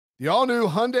The all-new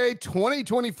Hyundai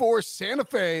 2024 Santa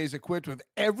Fe is equipped with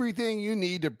everything you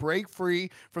need to break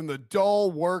free from the dull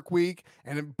work week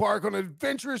and embark on an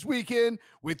adventurous weekend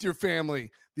with your family.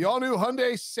 The all-new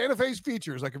Hyundai Santa Fe's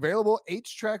features like available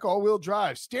H-Track all-wheel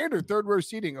drive, standard third-row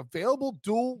seating, available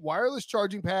dual wireless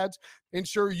charging pads,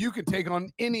 ensure you can take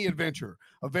on any adventure.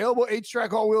 Available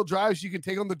H-Track all-wheel drives, you can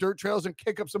take on the dirt trails and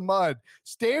kick up some mud.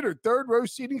 Standard third-row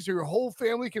seating so your whole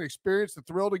family can experience the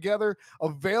thrill together.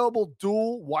 Available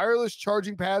dual wireless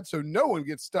charging pads so no one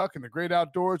gets stuck in the great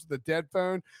outdoors with a dead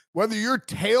phone. Whether you're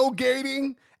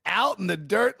tailgating out in the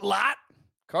dirt lot,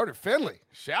 Carter Finley,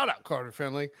 shout out Carter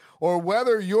Finley, or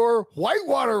whether you're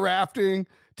whitewater rafting,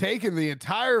 taking the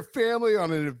entire family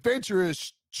on an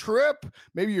adventurous trip,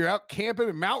 maybe you're out camping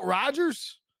in Mount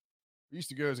Rogers. I used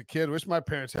to go as a kid. Wish my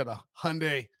parents had a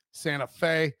Hyundai Santa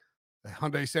Fe. The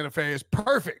Hyundai Santa Fe is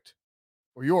perfect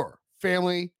for your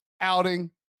family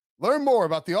outing. Learn more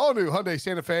about the all-new Hyundai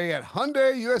Santa Fe at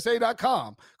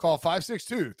HyundaiUSA.com. Call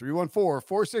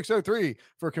 562-314-4603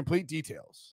 for complete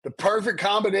details. The perfect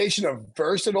combination of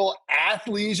versatile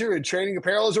athleisure and training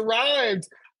apparel has arrived.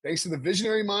 Thanks to the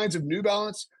visionary minds of New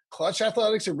Balance, Clutch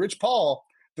Athletics, and Rich Paul,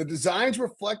 the designs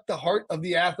reflect the heart of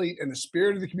the athlete and the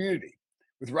spirit of the community.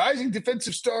 With rising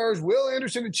defensive stars Will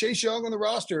Anderson and Chase Young on the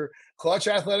roster, Clutch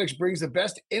Athletics brings the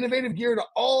best innovative gear to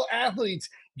all athletes,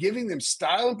 giving them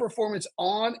style and performance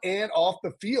on and off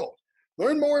the field.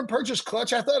 Learn more and purchase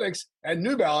Clutch Athletics at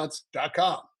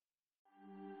NewBalance.com.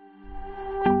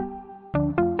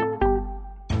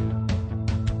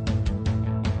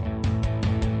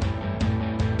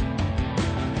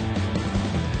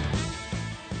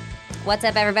 What's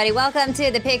up, everybody? Welcome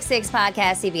to the Pick Six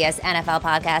Podcast, CBS NFL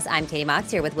Podcast. I'm Katie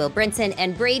Mox here with Will Brinson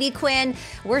and Brady Quinn.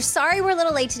 We're sorry we're a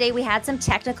little late today. We had some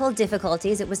technical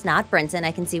difficulties. It was not Brinson.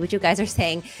 I can see what you guys are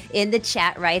saying in the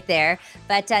chat right there.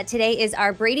 But today is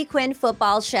our Brady Quinn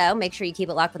football show. Make sure you keep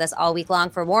it locked with us all week long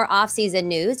for more off-season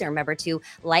news. And remember to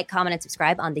like, comment, and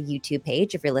subscribe on the YouTube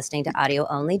page. If you're listening to audio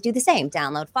only, do the same.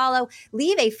 Download, follow,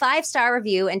 leave a 5-star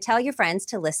review, and tell your friends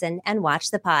to listen and watch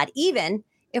the pod, even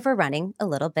if we're running a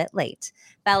little bit late.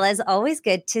 Fellas, always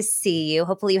good to see you.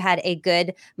 Hopefully you had a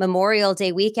good Memorial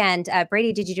Day weekend.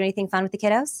 Brady, did you do anything fun with the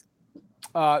kiddos?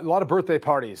 A lot of birthday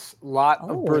parties,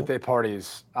 of birthday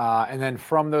parties. And then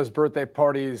from those birthday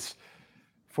parties,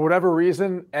 for whatever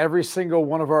reason, every single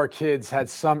one of our kids had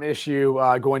some issue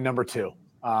going number 2.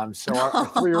 So our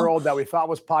 3-year-old that we thought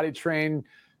was potty trained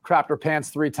crapped her pants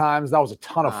 3 times. That was a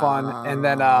ton of fun. And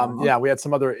then, we had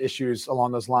some other issues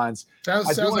along those lines.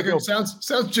 Sounds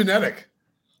genetic.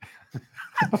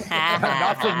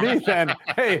 Not from me then.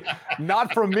 Hey,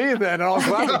 not from me then. And I was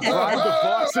glad to drive the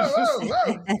bus and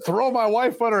just throw my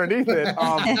wife underneath it.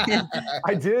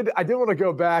 I did want to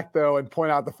go back, though, and point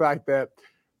out the fact that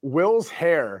Will's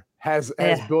hair has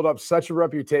built up such a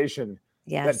reputation.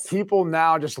 Yes. That people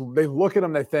now they look at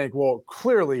him, they think, well,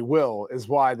 clearly Will is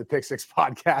why the Pick Six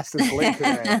podcast is late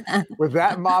today. With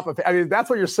that mop of, that's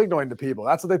what you're signaling to people.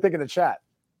 That's what they think in the chat.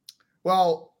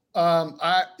 Well,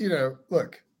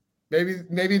 look, maybe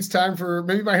it's time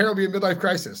maybe my hair will be a midlife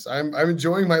crisis. I'm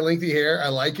enjoying my lengthy hair. I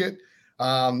like it.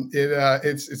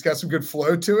 It's got some good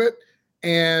flow to it.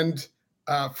 And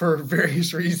for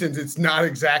various reasons, it's not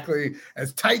exactly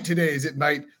as tight today as it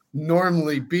might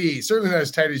normally be. Certainly not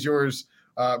as tight as yours,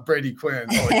 Brady Quinn.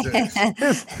 Always is.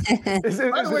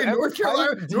 By the way, North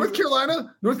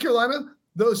Carolina,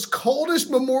 the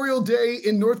coldest Memorial Day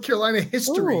in North Carolina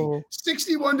history. Ooh.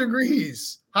 61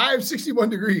 degrees, high of 61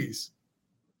 degrees.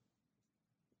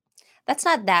 That's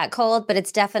not that cold, but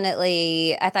it's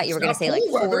definitely, I thought you were going to say like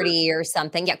 40 or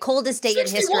something. Yeah, coldest day in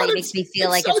history makes me feel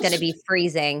like it's going to be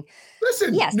freezing.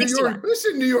 Listen,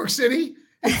 New York City.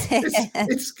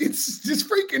 It's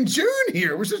freaking June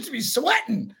here. We're supposed to be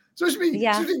sweating. Supposed to be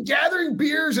gathering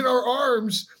beers in our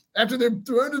arms after they're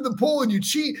thrown into the pool, and you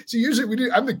cheat. So usually we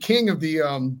do. I'm the king of the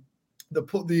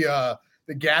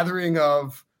gathering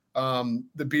of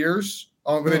the beers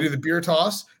when they do the beer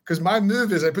toss. Because my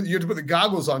move is you have to put the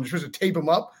goggles on. You're supposed to tape them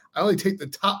up. I only tape the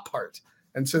top part,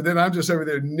 and so then I'm just over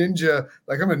there ninja,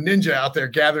 like I'm a ninja out there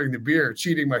gathering the beer,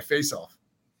 cheating my face off.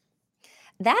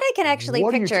 That I can actually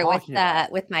picture with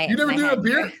my. You never my do head. a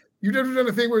beer? You've never done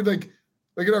a thing where like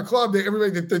in our club, they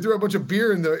throw a bunch of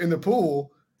beer in the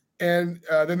pool, and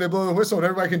then they blow the whistle, and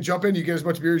everybody can jump in. You get as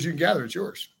much beer as you can gather. It's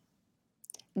yours.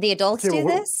 The adults do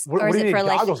this, or is it for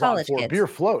like college kids? Beer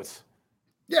floats.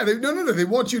 Yeah, no. They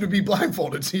want you to be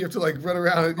blindfolded, so you have to like run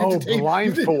around.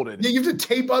 Blindfolded. You have to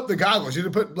tape up the goggles. You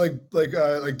have to put like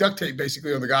duct tape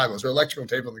basically on the goggles or electrical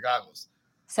tape on the goggles.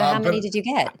 So how many did you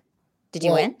get? Did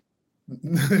you win?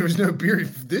 There was no beer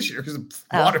this year because the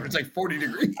water was like 40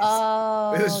 degrees.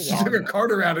 Oh, They just took a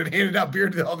cart around and handed out beer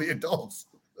to all the adults.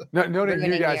 No,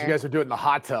 you guys would do it in the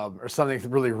hot tub or something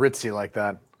really ritzy like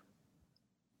that.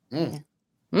 Mm.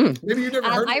 Maybe you never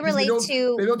heard. I relate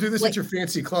to. They don't do this at your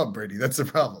fancy club, Brady. That's the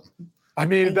problem. I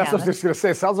mean, that's what I was just gonna say.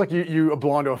 It sounds like you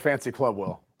belong to a fancy club,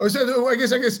 Will. Oh, so I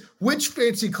guess which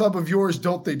fancy club of yours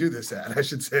don't they do this at? I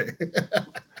should say.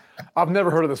 I've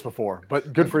never heard of this before,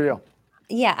 but good for you.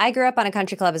 Yeah, I grew up on a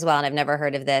country club as well, and I've never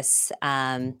heard of this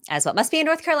as well. Must be a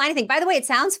North Carolina thing. By the way, it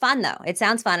sounds fun, though. It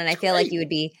sounds fun, and I feel like you would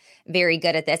be very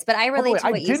good at this. But I relate to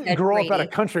what you said, I didn't grow Brady. up at a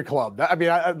country club. That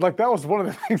was one of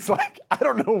the things, like, I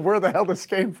don't know where the hell this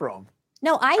came from.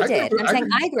 No, I did. I'm saying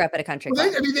I grew up at a country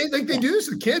club. They do this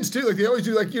with kids, too. Like, they always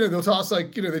do, like, they'll toss,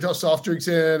 they toss soft drinks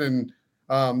in,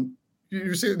 and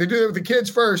you see they do it with the kids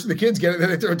first, and the kids get it, then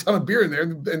they throw a ton of beer in there,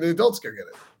 and the adults go get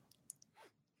it.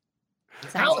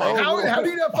 How do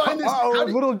you not find this?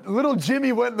 Little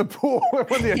Jimmy went in the pool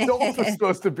when the adults were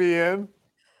supposed to be in.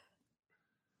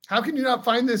 How can you not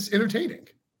find this entertaining?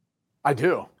 I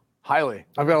do. Highly.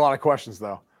 I've got a lot of questions,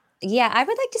 though. Yeah, I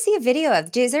would like to see a video of.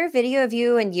 Is there a video of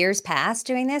you in years past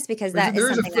doing this? Because that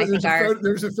is something I think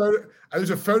there's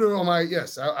a photo on my.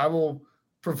 Yes, I will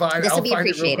provide. This will be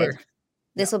appreciated. It real quick.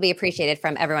 This will be appreciated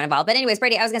from everyone involved. But anyways,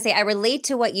 Brady, I was going to say, I relate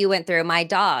to what you went through. My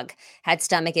dog had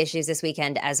stomach issues this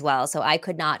weekend as well. So I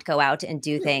could not go out and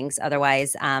do things.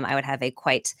 Otherwise, I would have a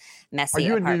quite messy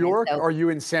apartment. Are you in New York or are you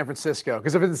in San Francisco?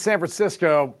 Because if it's in San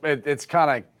Francisco, it's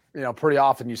kind of, pretty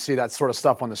often you see that sort of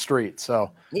stuff on the street.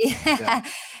 So yeah.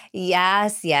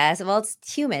 Yes. Well, it's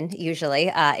human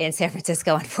usually in San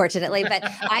Francisco, unfortunately. But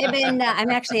I'm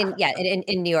actually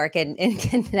in New York and in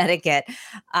Connecticut.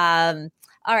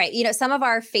 All right. Some of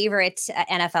our favorite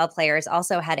NFL players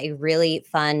also had a really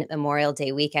fun Memorial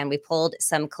Day weekend. We pulled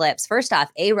some clips. First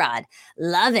off, A-Rod,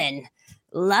 loving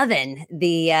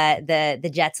the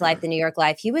Jets life, the New York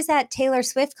life. He was at Taylor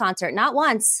Swift concert, not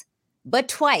once, but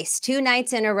twice, 2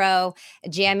 nights in a row,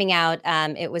 jamming out.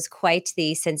 It was quite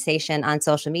the sensation on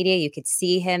social media. You could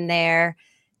see him there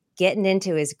getting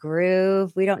into his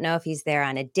groove. We don't know if he's there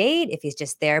on a date, if he's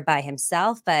just there by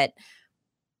himself, but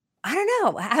I don't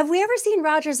know. Have we ever seen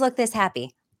Rodgers look this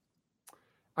happy?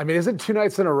 I mean, isn't 2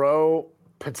 nights in a row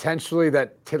potentially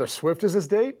that Taylor Swift is his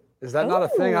date? Is that not a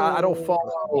thing? I don't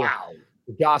follow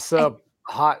gossip,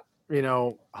 hot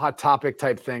topic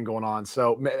type thing going on.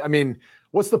 So, I mean,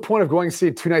 what's the point of going to see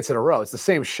 2 nights in a row? It's the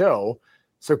same show.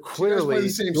 So clearly play the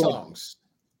same songs.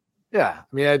 Yeah.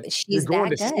 I mean, you're going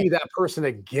to see that person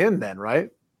again then, right?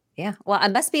 Yeah. Well,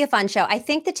 it must be a fun show. I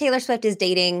think that Taylor Swift is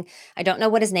dating, I don't know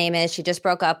what his name is. She just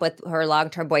broke up with her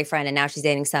long-term boyfriend and now she's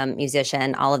dating some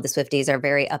musician. All of the Swifties are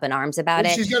very up in arms about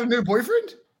it. She's got a new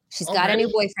boyfriend? She's got a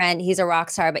new boyfriend. He's a rock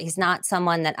star, but he's not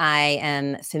someone that I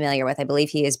am familiar with. I believe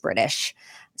he is British.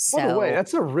 So, by the way,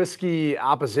 that's a risky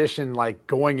opposition, like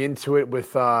going into it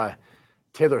with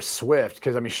Taylor Swift,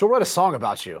 because I mean, she'll write a song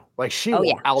about you. Like she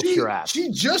will out your ass.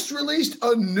 She just released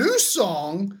a new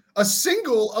song, a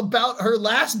single about her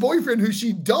last boyfriend who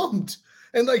she dumped,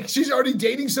 and like she's already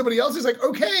dating somebody else. It's like,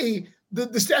 okay,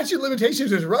 the statute of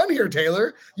limitations is run here,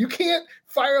 Taylor. You can't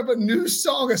fire up a new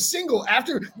song, a single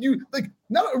after you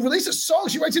not release a song.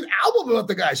 She writes an album about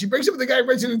the guy. She breaks up with the guy,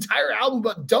 writes an entire album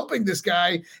about dumping this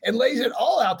guy, and lays it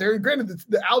all out there. And granted,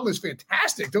 the album is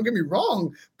fantastic. Don't get me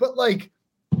wrong, but like.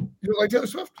 You don't like Taylor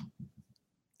Swift?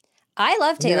 I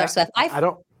love Taylor Swift. I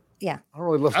don't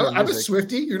really listen to her music. I'm a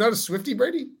Swiftie. You're not a Swiftie,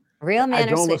 Brady? Real man. I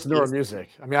don't listen to her music.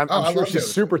 I mean, I'm sure she's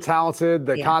super talented.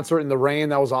 The concert in the rain,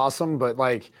 that was awesome, but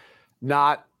like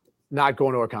not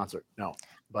going to a concert. No.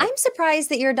 But I'm surprised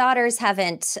that your daughters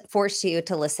haven't forced you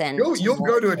to listen. You'll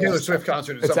go to a Taylor Swift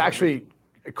concert. It's actually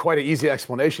quite an easy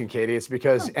explanation, Katie. It's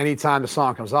because anytime the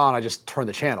song comes on, I just turn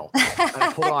the channel and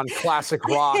I put on classic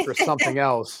rock or something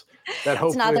else.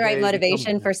 It's not the right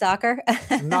motivation for soccer.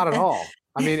 Not at all.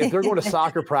 I mean, if they're going to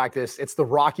soccer practice, it's the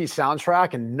Rocky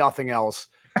soundtrack and nothing else,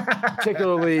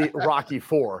 particularly Rocky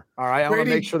 4. All right. I want to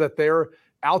make sure that they're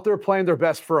out there playing their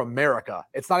best for America.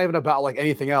 It's not even about like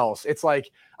anything else. It's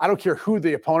like, I don't care who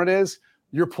the opponent is.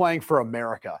 You're playing for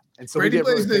America. And so Brady we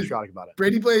get really patriotic about it.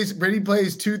 Brady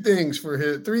plays 2 things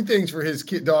for three things for his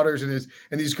daughters and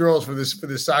these girls for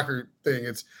this soccer thing.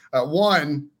 It's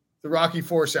 1, the Rocky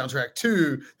 4 soundtrack.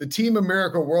 2, the Team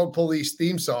America World Police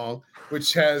theme song,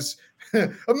 which has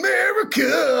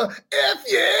America, F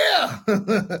yeah.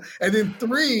 And then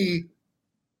 3,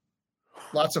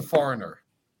 lots of Foreigner,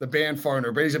 the band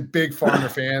Foreigner. Brady's a big Foreigner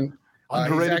fan.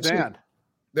 Underrated band.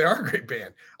 They are a great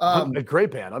band. A great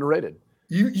band, underrated.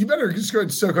 You better just go ahead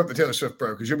and soak up the Taylor Swift,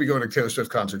 bro, because you'll be going to Taylor Swift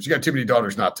concerts. You got too many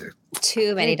daughters not to.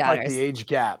 Too many daughters. Like the age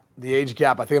gap. I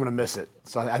think I'm going to miss it.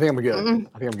 So I think I'm good.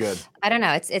 I think I'm good. I don't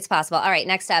know. It's possible. All right,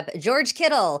 next up, George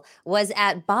Kittle was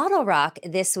at Bottle Rock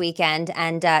this weekend,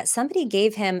 and somebody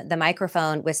gave him the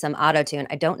microphone with some auto-tune.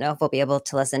 I don't know if we'll be able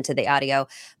to listen to the audio,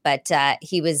 but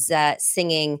he was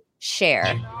singing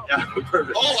Cher. Yeah,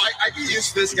 perfect. Oh, I can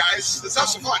use this, guys. Let's have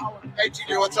some fun. Hey,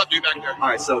 TJ, what's up, dude, back there? All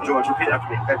right, so George, repeat after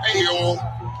me. Okay? Hey, yo.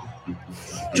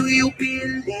 Do you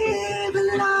believe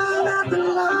in love after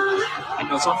love? You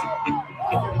know something?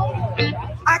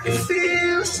 I can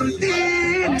feel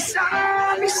something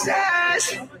inside me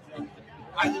says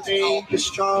I think you're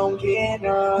strong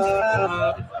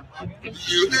enough.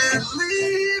 You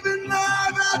believe in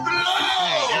love after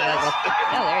love.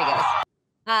 Oh, there he goes.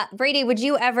 Brady, would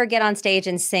you ever get on stage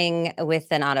and sing with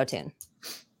an auto-tune?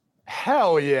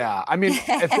 Hell yeah. I mean,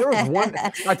 if there was one,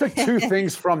 I took two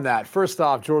things from that. First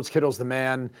off, George Kittle's the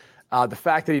man. The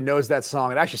fact that he knows that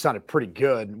song, it actually sounded pretty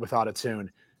good with auto-tune.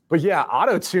 But yeah,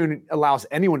 auto-tune allows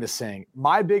anyone to sing.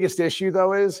 My biggest issue,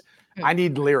 though, is I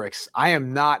need lyrics. I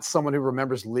am not someone who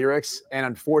remembers lyrics. And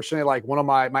unfortunately, like one of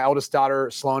my eldest daughter,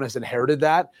 Sloan, has inherited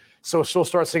that. So she'll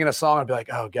start singing a song and be like,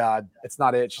 oh, God, it's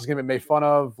not it. She's going to be made fun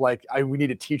of. Like, we need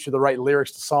to teach her the right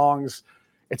lyrics to songs.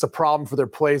 It's a problem for their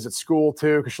plays at school,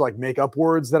 too, because she'll, like, make up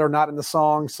words that are not in the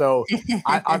song. So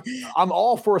I'm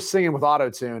all for singing with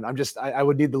auto-tune. I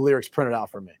would need the lyrics printed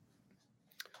out for me.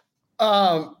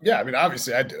 Yeah, I mean,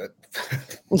 obviously, I'd do it.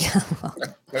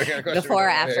 Before or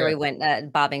after we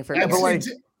went bobbing for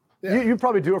You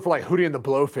probably do it for like Hootie and the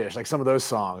Blowfish, like some of those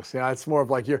songs. Yeah, it's more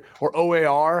of like or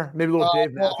OAR, maybe a little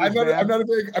Dave Matthews I'm not a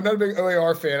big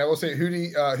OAR fan. I will say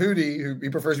Hootie, who he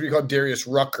prefers to be called Darius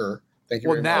Rucker. Thank you.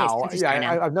 Well, now,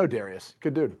 I know Darius.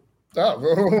 Good dude. Oh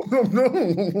no,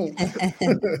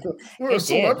 we're a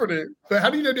celebrity. But how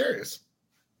do you know Darius?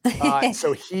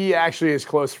 So he actually is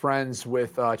close friends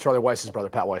with Charlie Weiss's brother,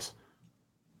 Pat Weiss.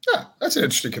 Yeah, that's an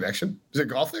interesting connection. Is it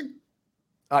golfing?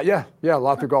 Yeah, a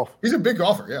lot through golf. He's a big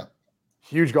golfer, yeah.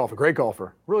 Huge golfer, great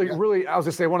golfer. Really, I was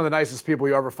gonna say one of the nicest people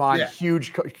you ever find. Yeah.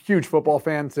 Huge football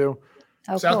fan too.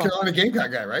 Oh, South Carolina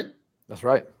Gamecock guy, right? That's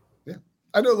right. Yeah,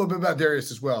 I know a little bit about Darius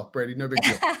as well, Brady. No big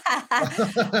deal. Okay,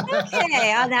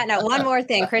 on that note, one more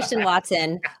thing. Christian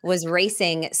Watson was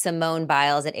racing Simone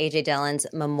Biles at AJ Dillon's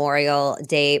Memorial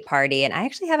Day party, and I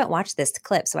actually haven't watched this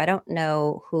clip, so I don't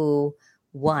know who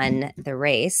won the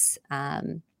race.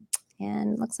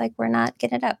 And looks like we're not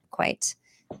getting it up quite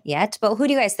yet. But who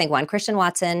do you guys think won, Christian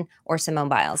Watson or Simone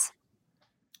Biles?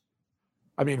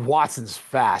 I mean, Watson's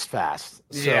fast. So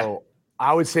yeah.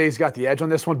 I would say he's got the edge on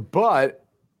this one, but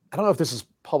I don't know if this is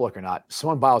public or not.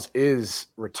 Simone Biles is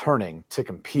returning to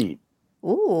compete.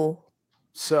 Ooh.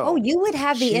 So you would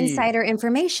have the insider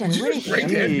information. Did you break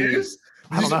that news?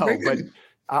 I don't know, but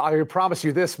I can promise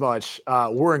you this much.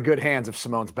 We're in good hands if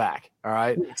Simone's back. All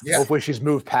right. Yeah. Hopefully she's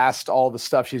moved past all the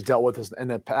stuff she's dealt with in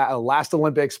the last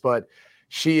Olympics, but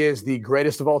she is the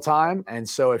greatest of all time. And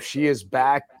so if she is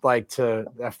back like to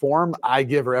that form, I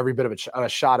give her every bit of a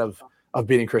shot of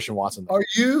beating Christian Watson. Are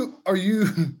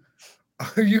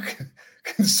you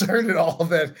concerned at all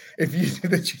that that you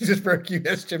just broke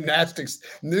U.S. gymnastics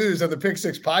news on the Pick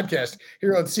Six podcast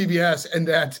here on CBS, and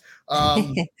that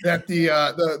that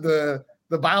the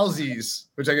Bilesies,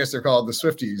 which I guess they're called the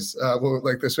Swifties,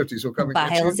 the Swifties will come and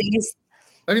get you.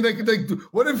 I mean, like,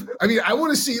 what if? I mean, I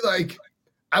want to see like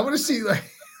on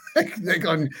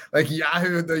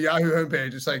Yahoo, the Yahoo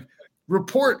homepage. It's like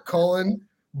report: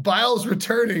 Biles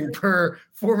returning per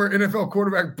former NFL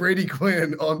quarterback Brady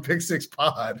Quinn on Pick Six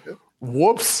Pod.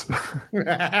 Whoops. Whoops.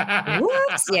 Yeah,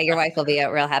 your wife will be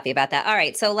real happy about that. All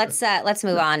right, so let's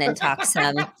move on and talk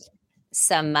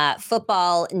some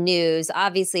football news.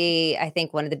 Obviously, I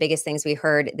think one of the biggest things we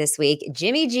heard this week,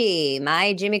 Jimmy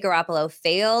Garoppolo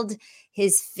failed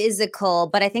his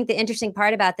physical. But I think the interesting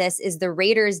part about this is the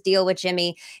Raiders' deal with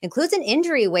Jimmy includes an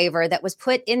injury waiver that was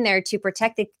put in there to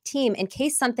protect the team in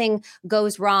case something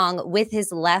goes wrong with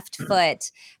his left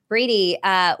foot. Brady,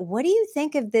 what do you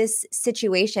think of this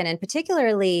situation and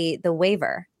particularly the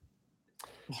waiver?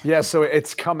 Yeah, so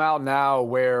it's come out now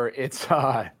where it's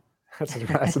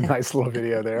that's a nice little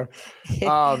video there.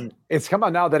 It's come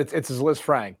out now that it's his Liz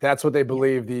Frank. That's what they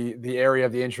believe the area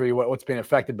of the injury, what's being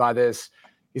affected by this.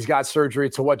 He's got surgery.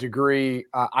 To what degree?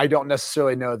 I don't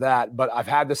necessarily know that, but I've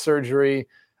had the surgery.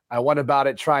 I went about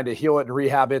it trying to heal it and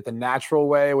rehab it the natural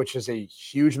way, which is a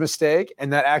huge mistake.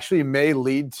 And that actually may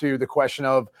lead to the question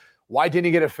of why didn't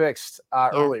he get it fixed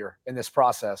earlier in this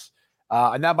process?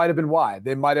 And that might have been why.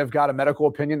 They might have got a medical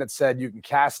opinion that said you can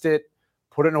cast it,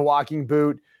 put it in a walking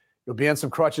boot. You'll be on some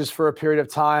crutches for a period of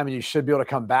time and you should be able to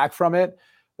come back from it.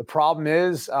 The problem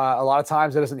is a lot of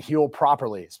times it doesn't heal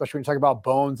properly, especially when you talk about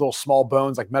bones, little small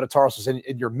bones like metatarsals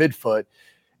in your midfoot.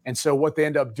 And so what they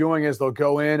end up doing is they'll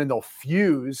go in and they'll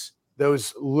fuse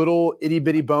those little itty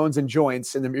bitty bones and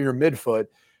joints in your midfoot.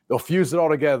 They'll fuse it all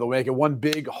together. They'll make it one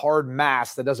big hard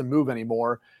mass that doesn't move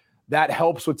anymore. That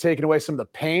helps with taking away some of the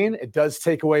pain. It does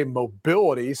take away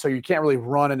mobility, so you can't really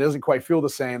run and it doesn't quite feel the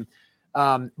same.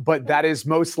 But that is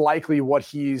most likely what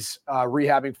he's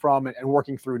rehabbing from and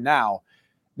working through now.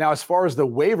 Now, as far as the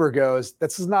waiver goes,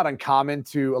 this is not uncommon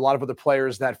to a lot of other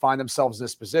players that find themselves in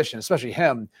this position, especially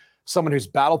him, someone who's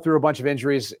battled through a bunch of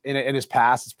injuries in his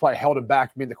past. It's probably held him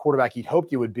back from being the quarterback he'd hoped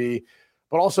he would be,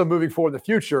 but also moving forward in the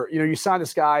future. You signed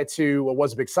this guy to what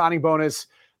was a big signing bonus.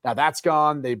 Now that's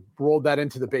gone. They rolled that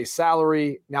into the base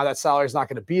salary. Now that salary is not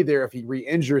going to be there if he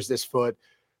re-injures this foot.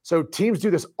 So teams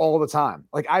do this all the time.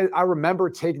 Like I remember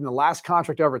taking the last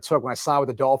contract I ever took when I signed with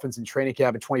the Dolphins in training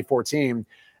camp in 2014.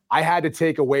 I had to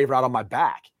take a waiver out on my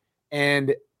back.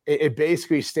 And it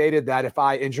basically stated that if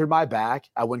I injured my back,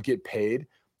 I wouldn't get paid.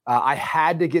 I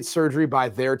had to get surgery by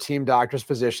their team doctors,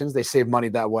 physicians. They save money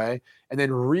that way. And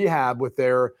then rehab with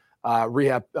their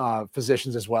rehab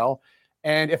physicians as well.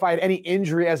 And if I had any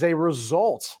injury as a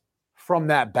result from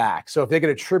that back. So if they could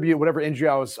attribute whatever injury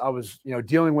I was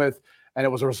dealing with, and it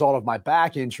was a result of my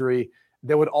back injury,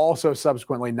 they would also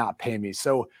subsequently not pay me.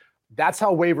 So that's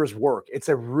how waivers work. It's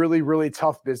a really, really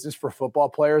tough business for football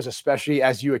players, especially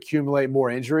as you accumulate more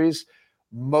injuries.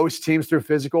 Most teams through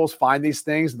physicals find these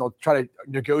things and they'll try to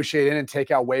negotiate in and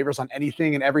take out waivers on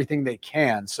anything and everything they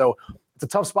can. So it's a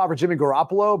tough spot for Jimmy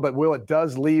Garoppolo, but it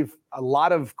does leave a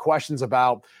lot of questions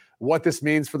about what this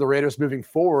means for the Raiders moving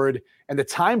forward and the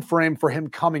time frame for him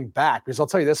coming back. Because I'll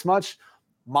tell you this much,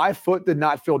 my foot did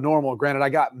not feel normal. Granted, I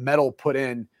got metal put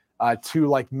in, two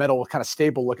like metal kind of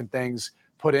staple looking things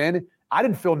put in. I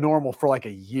didn't feel normal for like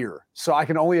a year. So I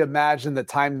can only imagine the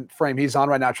time frame he's on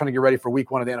right now trying to get ready for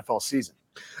week 1 of the NFL season.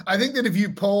 I think that if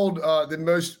you polled the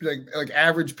most like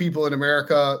average people in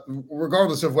America,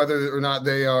 regardless of whether or not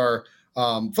they are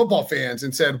football fans,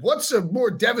 and said, what's a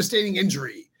more devastating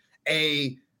injury,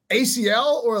 a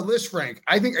ACL or a Lisfranc?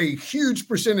 I think a huge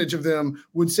percentage of them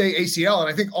would say ACL. And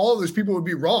I think all of those people would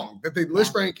be wrong, that they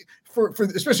Lisfranc for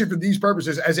especially for these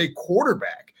purposes as a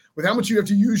quarterback, with how much you have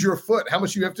to use your foot, how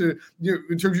much you have to,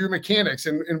 in terms of your mechanics,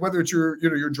 and whether it's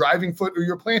your driving foot or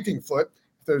your planting foot.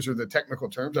 If those are the technical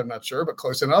terms, I'm not sure, but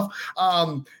close enough.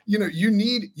 You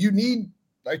need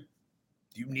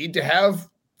to have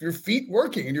your feet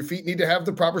working, and your feet need to have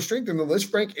the proper strength. And the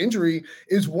Lisfranc injury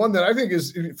is one that I think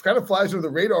it kind of flies under the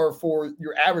radar for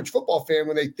your average football fan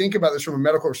when they think about this from a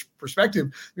medical perspective.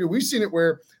 We've seen it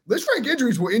where Lisfranc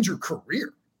injuries will end your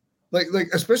career. Like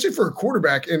especially for a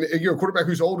quarterback, and a quarterback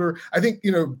who's older. I think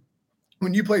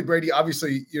when you played Brady,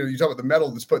 obviously you talk about the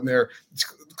metal that's put in there. It's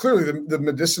clearly the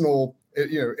medicinal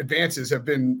advances have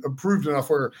been improved enough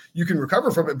where you can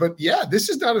recover from it. But yeah, this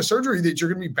is not a surgery that you're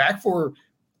going to be back for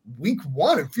week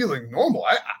 1 and feeling normal.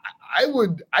 I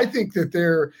think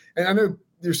that and I know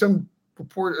there's some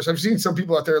reporters. I've seen some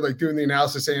people out there like doing the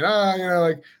analysis saying,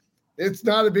 it's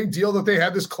not a big deal that they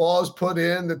had this clause put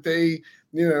in, that they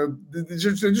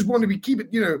just want to keep it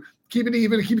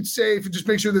even and keep it safe and just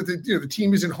make sure that the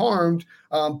team isn't harmed.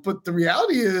 But the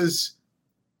reality is,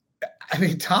 I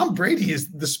mean,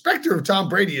 the specter of Tom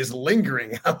Brady is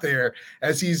lingering out there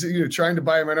as he's trying to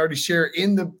buy a minority share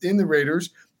in the Raiders.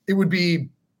 It would be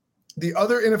the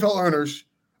other NFL owners.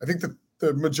 I think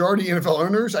the majority NFL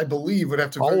owners, I believe, would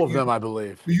have to all of them, I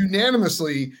believe,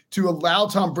 unanimously to allow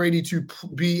Tom Brady to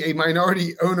be a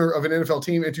minority owner of an NFL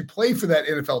team and to play for that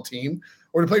NFL team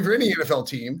or to play for any NFL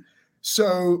team.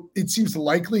 So it seems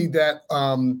likely that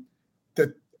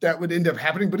that would end up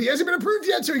happening, but he hasn't been approved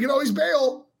yet, so he can always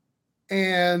bail.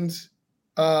 And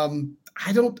I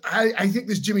think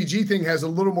this Jimmy G thing has a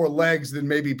little more legs than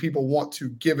maybe people want to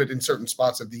give it in certain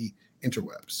spots of the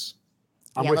interwebs.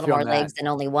 A little more legs than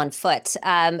only one foot.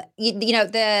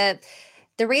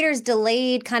 The Raiders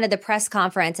delayed kind of the press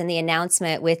conference and the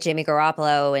announcement with Jimmy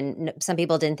Garoppolo, and some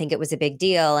people didn't think it was a big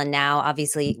deal. And now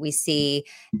obviously we see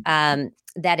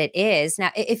that it is.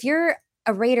 Now, if you're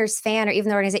a Raiders fan or even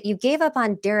the organization, you gave up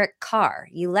on Derek Carr.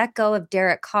 You let go of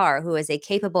Derek Carr, who is a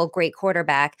capable, great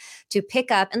quarterback, to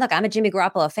pick up. And look, I'm a Jimmy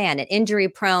Garoppolo fan, an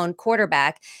injury-prone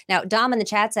quarterback. Now, Dom in the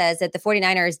chat says that the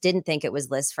 49ers didn't think it was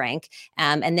Lisfranc.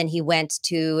 And then he went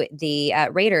to the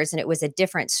Raiders and it was a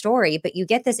different story. But you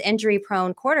get this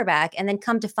injury-prone quarterback and then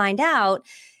come to find out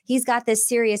he's got this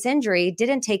serious injury,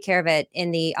 didn't take care of it in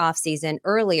the offseason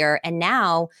earlier. And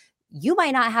now you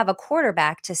might not have a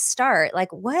quarterback to start.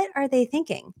 Like, what are they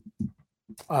thinking?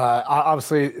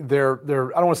 Obviously, they're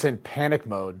I don't want to say in panic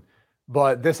mode,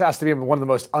 but this has to be one of the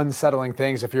most unsettling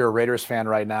things if you're a Raiders fan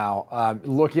right now.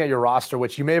 Looking at your roster,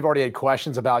 which you may have already had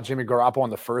questions about Jimmy Garoppolo in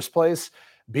the first place,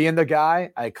 being the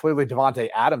guy, clearly Devontae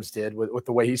Adams did with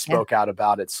the way he spoke out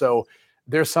about it. So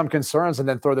there's some concerns, and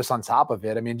then throw this on top of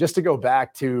it. I mean, just to go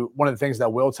back to one of the things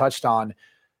that Will touched on,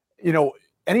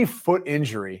 any foot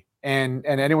injury, and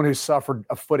anyone who's suffered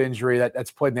a foot injury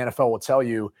that's played in the NFL will tell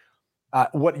you,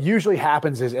 what usually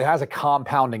happens is it has a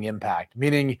compounding impact,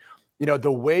 meaning,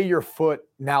 the way your foot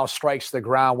now strikes the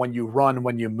ground when you run,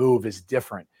 when you move is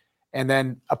different. And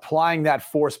then applying that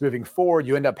force moving forward,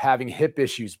 you end up having hip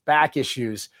issues, back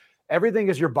issues. Everything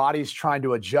is your body's trying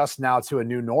to adjust now to a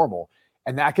new normal.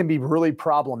 And that can be really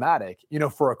problematic,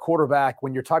 for a quarterback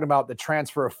when you're talking about the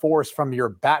transfer of force from your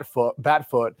back foot,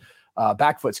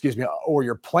 or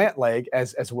your plant leg,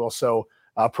 as Will so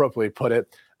appropriately put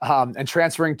it, and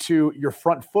transferring to your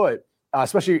front foot,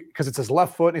 especially because it's his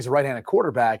left foot and he's a right-handed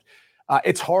quarterback.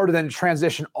 It's hard to then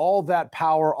transition all that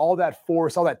power, all that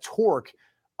force, all that torque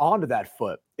onto that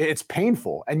foot. It's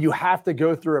painful. And you have to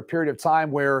go through a period of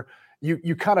time where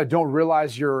you kind of don't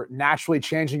realize you're naturally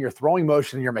changing your throwing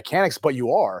motion and your mechanics, but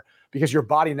you are, because your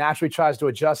body naturally tries to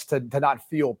adjust to not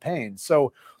feel pain.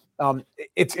 So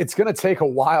it's going to take a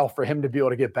while for him to be able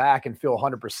to get back and feel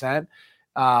 100%.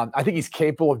 I think he's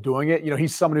capable of doing it.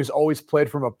 He's someone who's always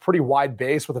played from a pretty wide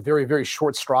base with a very, very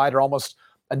short stride, or almost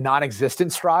a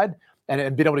non-existent stride,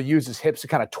 and being able to use his hips to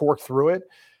kind of torque through it.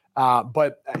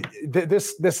 But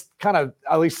this kind of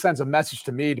at least sends a message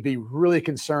to me to be really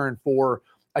concerned for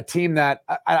a team that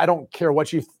I don't care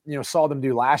what you saw them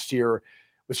do last year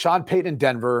with Sean Payton in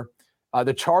Denver,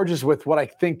 the Chargers with what I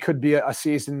think could be a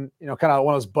season, kind of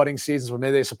one of those budding seasons where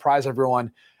maybe they surprise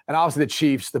everyone, and obviously the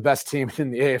Chiefs, the best team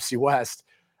in the AFC West.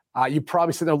 You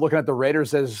probably sit there looking at the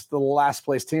Raiders as the last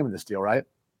place team in this deal, right?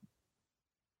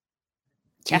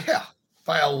 Yeah,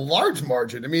 by a large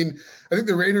margin. I mean, I think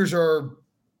the Raiders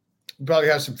probably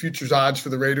have some futures odds for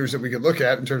the Raiders that we could look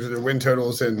at in terms of their win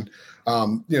totals and,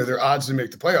 their odds to make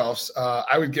the playoffs.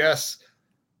 I would guess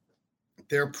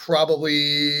they're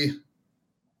probably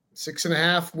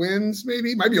 6.5 wins,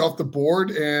 might be off the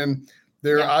board, and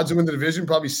their odds to win the division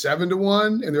probably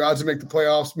 7-1, and their odds to make the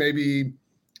playoffs maybe,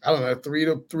 I don't know,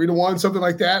 3-1, something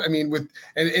like that. I mean,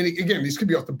 and again, these could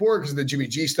be off the board because of the Jimmy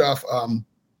G stuff.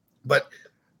 But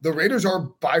the Raiders are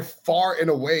by far and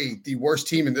away the worst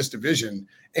team in this division.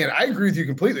 And I agree with you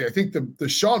completely. I think the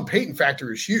Sean Payton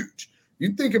factor is huge.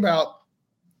 You think about,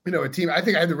 a team, I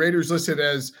think I had the Raiders listed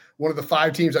as one of the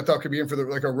 5 teams I thought could be in for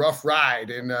a rough ride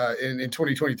in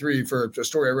 2023 for a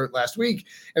story I wrote last week.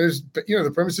 And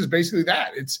the premise is basically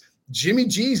that. It's Jimmy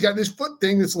G's got this foot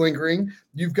thing that's lingering.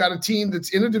 You've got a team that's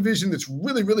in a division that's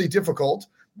really, really difficult,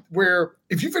 where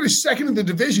if you finish second in the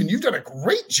division, you've done a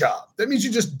great job. That means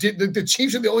you just did. The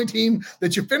Chiefs are the only team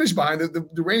that you finished behind,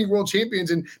 the reigning world champions,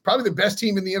 and probably the best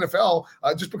team in the NFL,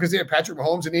 just because they have Patrick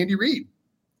Mahomes and Andy Reid.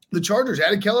 The Chargers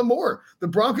added Kellen Moore. The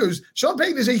Broncos, Sean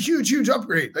Payton is a huge, huge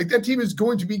upgrade. Like, that team is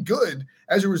going to be good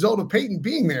as a result of Payton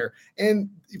being there. And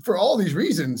for all these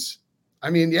reasons, I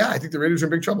mean, I think the Raiders are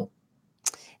in big trouble.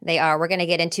 They are. We're going to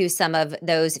get into some of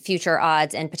those future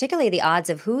odds, and particularly the odds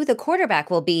of who the quarterback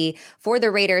will be for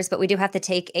the Raiders. But we do have to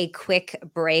take a quick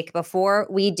break. Before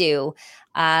we do,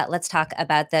 let's talk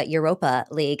about the Europa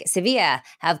League. Sevilla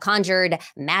have conjured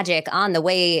magic on the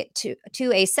way to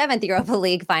a 7th Europa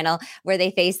League final, where they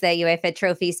face the UEFA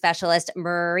Trophy specialist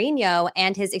Mourinho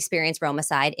and his experienced Roma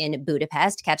side in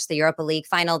Budapest. Catch the Europa League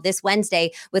final this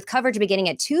Wednesday with coverage beginning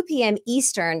at 2 p.m.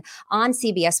 Eastern on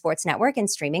CBS Sports Network and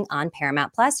streaming on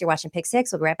Paramount Plus. You're watching Pick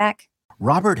 6. We'll be right back.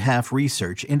 Robert Half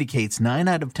research indicates 9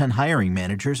 out of 10 hiring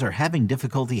managers are having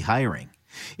difficulty hiring.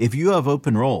 If you have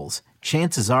open roles,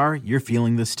 chances are you're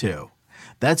feeling this too.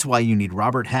 That's why you need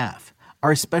Robert Half.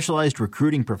 Our specialized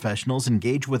recruiting professionals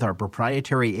engage with our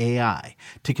proprietary AI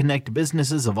to connect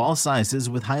businesses of all sizes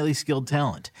with highly skilled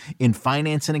talent in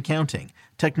finance and accounting,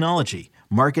 technology,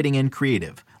 marketing and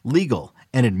creative, legal,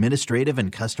 and administrative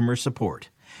and customer support.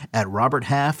 At Robert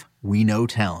Half, we know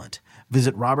talent.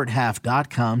 Visit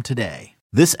roberthalf.com today.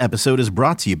 This episode is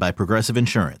brought to you by Progressive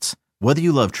Insurance. Whether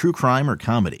you love true crime or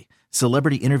comedy,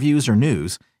 celebrity interviews or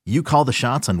news, you call the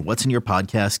shots on what's in your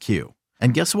podcast queue.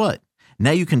 And guess what?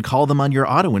 Now you can call them on your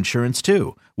auto insurance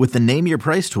too with the Name Your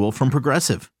Price tool from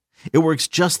Progressive. It works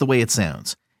just the way it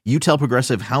sounds. You tell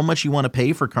Progressive how much you want to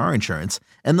pay for car insurance,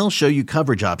 and they'll show you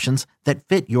coverage options that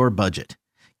fit your budget.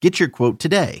 Get your quote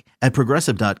today at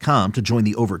Progressive.com to join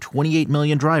the over 28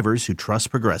 million drivers who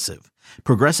trust Progressive.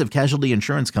 Progressive Casualty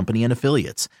Insurance Company and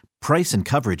Affiliates. Price and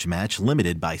coverage match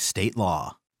limited by state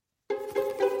law.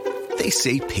 They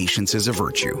say patience is a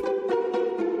virtue.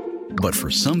 But for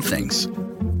some things,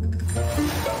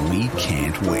 We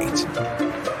can't wait.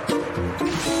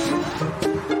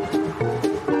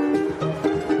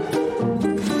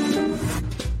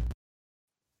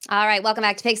 All right, welcome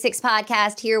back to Pick Six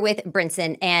Podcast here with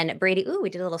Brinson and Brady. Ooh, we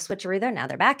did a little switcheroo there. Now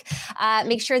they're back.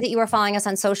 Make sure that you are following us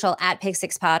on social at Pick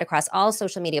Six Pod across all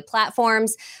social media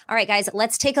platforms. All right, guys,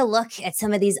 let's take a look at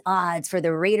some of these odds for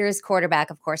the Raiders quarterback,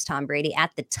 of course, Tom Brady,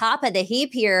 at the top of the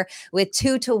heap here with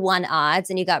 2-1 odds.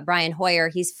 And you got Brian Hoyer.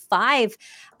 He's 5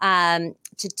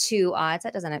 to 2 odds.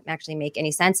 That doesn't actually make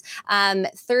any sense.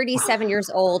 37 years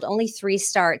old, only 3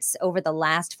 starts over the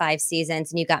last 5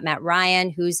 seasons. And you got Matt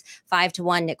Ryan, who's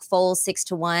 5-1, Nick Foles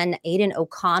 6-1, Aiden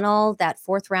O'Connell, that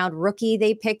 4th round rookie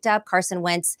they picked up, Carson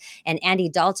Wentz and Andy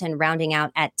Dalton rounding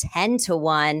out at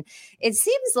 10-1. It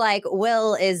seems like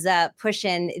Will is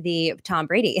pushing the Tom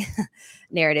Brady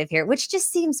narrative here, which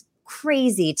just seems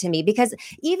crazy to me, because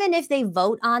even if they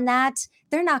vote on that,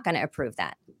 they're not going to approve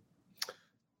that.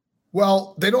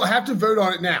 Well, they don't have to vote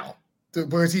on it now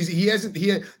because he hasn't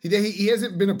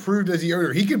been approved as the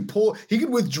owner. He could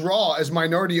withdraw as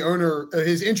minority owner,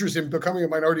 his interest in becoming a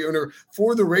minority owner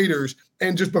for the Raiders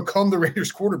and just become the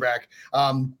Raiders quarterback.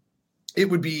 It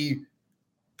would be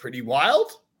pretty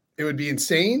wild. It would be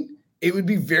insane. It would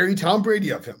be very Tom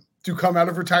Brady of him to come out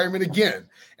of retirement again.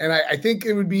 And I think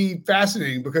it would be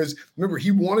fascinating because, remember,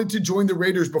 he wanted to join the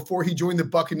Raiders before he joined the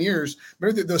Buccaneers.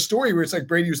 Remember the story where it's like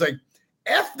Brady was like,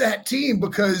 F that team,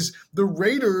 because the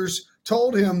Raiders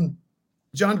told him,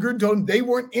 John Gruden told him they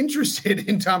weren't interested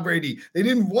in Tom Brady. They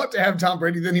didn't want to have Tom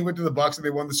Brady. Then he went to the Bucs and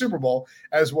they won the Super Bowl,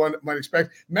 as one might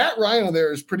expect. Matt Ryan on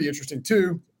there is pretty interesting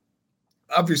too.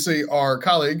 Obviously, our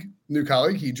new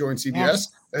colleague, he joined CBS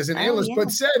as an analyst, but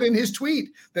said in his tweet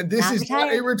that this is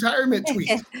not a retirement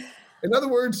tweet. In other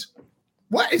words,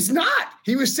 what? It's not.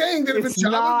 He was saying that if it's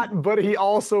not, but he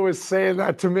also is saying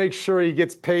that to make sure he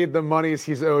gets paid the monies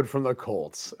he's owed from the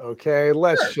Colts. Okay,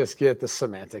 let's just get the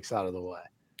semantics out of the way.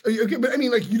 Okay, but I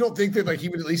mean, like, you don't think that he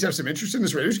would at least have some interest in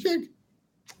this Raiders gig?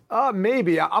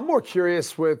 Maybe. I'm more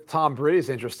curious with Tom Brady's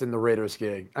interest in the Raiders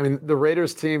gig. I mean, the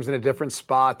Raiders team's in a different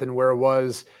spot than where it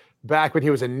was back when he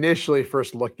was initially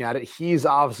first looking at it. He's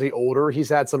obviously older. He's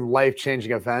had some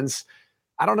life-changing events.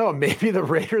 I don't know. Maybe the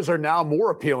Raiders are now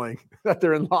more appealing that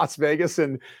they're in Las Vegas,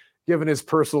 and given his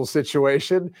personal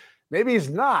situation, maybe he's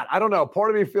not. I don't know. Part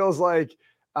of me feels like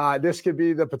this could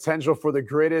be the potential for the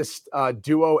greatest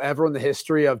duo ever in the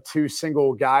history of 2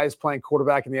 single guys playing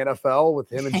quarterback in the NFL,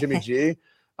 with him and Jimmy G.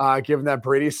 Given that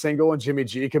Brady's single and Jimmy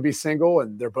G could be single,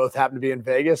 and they're both happen to be in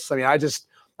Vegas. I mean, I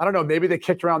don't know. Maybe they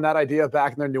kicked around that idea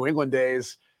back in their New England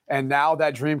days, and now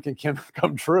that dream can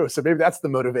come true. So maybe that's the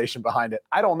motivation behind it.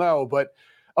 I don't know, but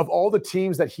of all the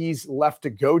teams that he's left to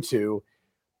go to,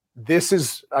 this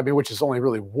is, I mean, which is only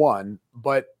really one,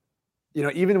 but, you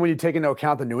know, even when you take into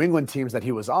account the New England teams that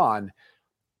he was on,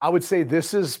 I would say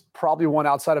this is probably one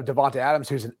outside of Devonta Adams,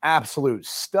 who's an absolute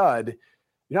stud.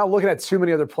 You're not looking at too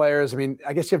many other players. I mean,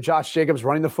 I guess you have Josh Jacobs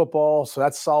running the football, so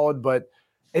that's solid, but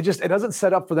it doesn't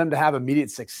set up for them to have immediate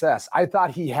success. I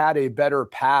thought he had a better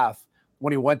path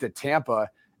when he went to Tampa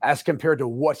as compared to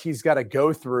what he's got to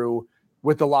go through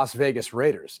with the Las Vegas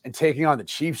Raiders and taking on the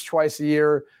Chiefs twice a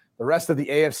year, the rest of the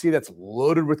AFC that's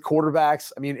loaded with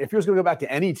quarterbacks. I mean, if you're going to go back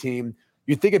to any team,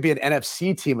 you'd think it'd be an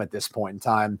NFC team at this point in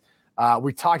time.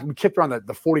 We kicked around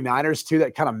the 49ers too.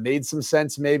 That kind of made some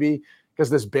sense maybe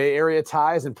because this Bay Area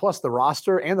ties, and plus the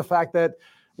roster and the fact that,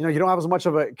 you know, you don't have as much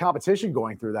of a competition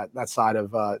going through that side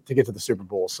of to get to the Super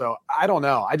Bowl. So I don't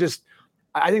know. I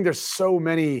think there's so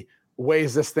many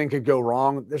ways this thing could go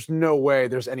wrong. There's no way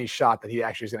there's any shot that he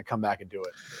actually is going to come back and do it.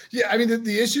 Yeah, I mean,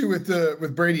 the issue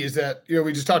with Brady is that, you know,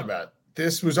 we just talked about it.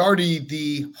 This was already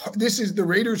the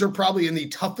Raiders are probably in the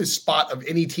toughest spot of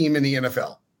any team in the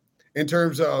NFL in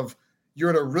terms of you're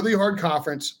in a really hard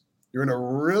conference, you're in a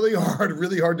really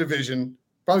hard division,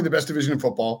 probably the best division in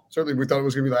football. Certainly we thought it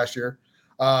was going to be last year.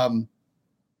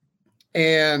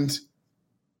 And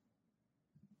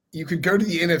you could go to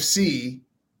the NFC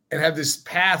and have this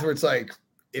path where it's like,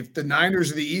 if the Niners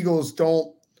or the Eagles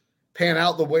don't pan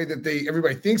out the way that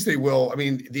everybody thinks they will, I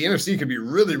mean, the NFC could be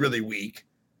really, really weak.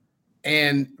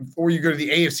 Or you go to the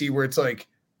AFC where it's like,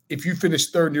 if you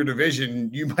finish third in your division,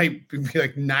 you might be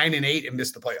like 9-8 and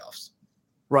miss the playoffs.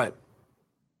 Right.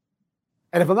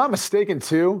 And if I'm not mistaken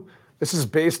too, this is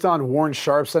based on Warren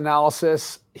Sharp's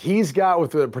analysis. He's got,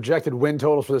 with the projected win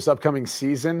totals for this upcoming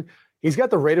season, he's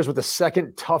got the Raiders with the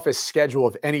second toughest schedule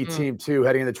of any team, too,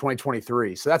 heading into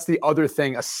 2023. So that's the other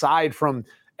thing, aside from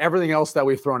everything else that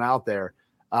we've thrown out there.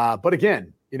 But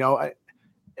again, you know,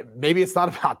 maybe it's not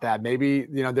about that. Maybe,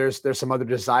 you know, there's some other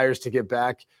desires to get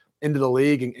back into the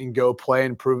league and go play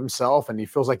and prove himself. And he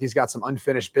feels like he's got some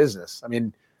unfinished business. I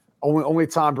mean, Only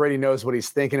Tom Brady knows what he's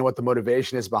thinking and what the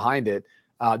motivation is behind it.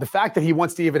 The fact that he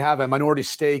wants to even have a minority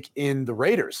stake in the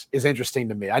Raiders is interesting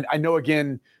to me. I know,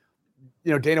 again,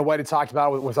 Dana White had talked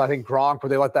about it with I think Gronk, where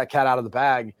they let that cat out of the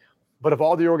bag. But of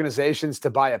all the organizations to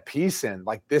buy a piece in,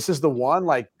 like this is the one.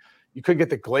 Like you couldn't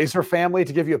get the Glazer family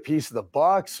to give you a piece of the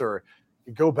Bucks, or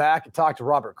you go back and talk to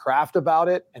Robert Kraft about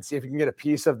it and see if you can get a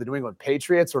piece of the New England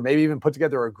Patriots, or maybe even put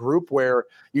together a group where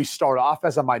you start off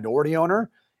as a minority owner.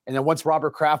 And then once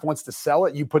Robert Kraft wants to sell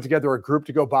it, you put together a group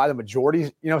to go buy the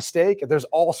majority, stake. There's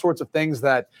all sorts of things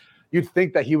that you'd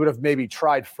think that he would have maybe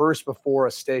tried first before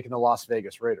a stake in the Las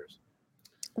Vegas Raiders.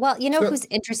 Well, who's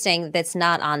interesting that's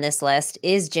not on this list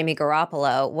is Jimmy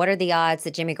Garoppolo. What are the odds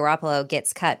that Jimmy Garoppolo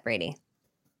gets cut, Brady?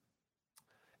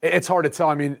 It's hard to tell.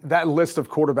 I mean, that list of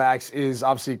quarterbacks is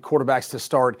obviously quarterbacks to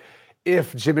start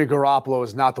if Jimmy Garoppolo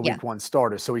is not the week one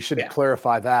starter. So we should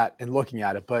clarify that in looking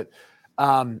at it. But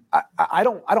I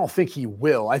don't think he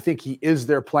will. I think he is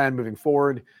their plan moving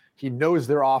forward. He knows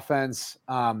their offense.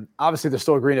 Obviously, they're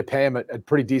still agreeing to pay him a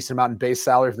pretty decent amount in base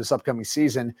salary for this upcoming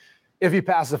season if he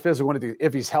passes the physical,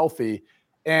 if he's healthy.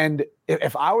 And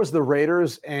if I was the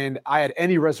Raiders and I had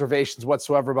any reservations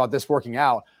whatsoever about this working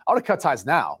out, I would have cut ties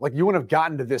now. Like you wouldn't have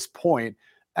gotten to this point,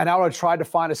 and I would have tried to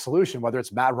find a solution, whether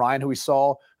it's Matt Ryan, who we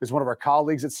saw, who's one of our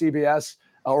colleagues at CBS,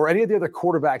 or any of the other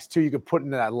quarterbacks too you could put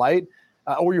into that light.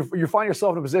 Or you find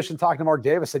yourself in a position talking to Mark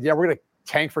Davis, said, yeah, we're going to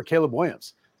tank for Caleb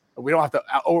Williams. We don't have to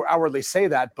outwardly say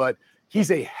that, but he's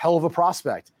a hell of a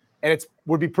prospect. And it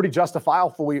would be pretty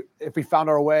justifiable if we found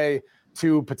our way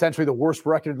to potentially the worst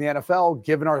record in the NFL,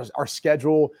 given our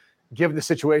schedule, given the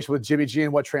situation with Jimmy G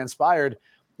and what transpired.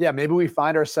 Yeah, maybe we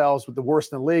find ourselves with the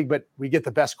worst in the league, but we get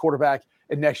the best quarterback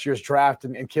in next year's draft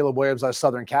and Caleb Williams out of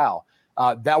Southern Cal.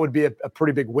 That would be a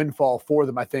pretty big windfall for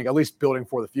them, I think, at least building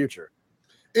for the future.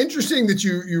 Interesting that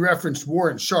you referenced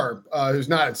Warren Sharp, who's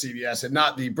not at CBS and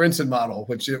not the Brinson model,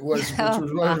 which it was. Is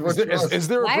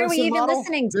there a Why Brinson are we even model?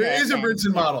 listening to There is a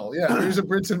Brinson model. Yeah, there's a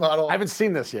Brinson model. I haven't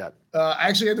seen this yet. I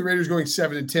actually had the Raiders going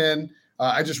 7-10.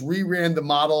 I just reran the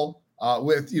model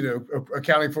with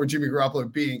accounting for Jimmy Garoppolo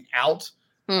being out.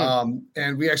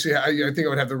 And we actually, I think I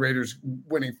would have the Raiders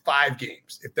winning 5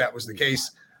 games if that was the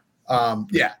case. But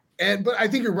I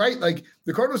think you're right. Like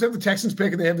the Cardinals have the Texans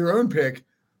pick and they have their own pick.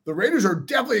 The Raiders are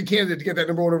definitely a candidate to get that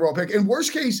number 1 overall pick. In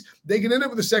worst case, they can end up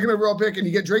with a 2nd overall pick and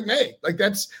you get Drake May. Like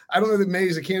I don't know that May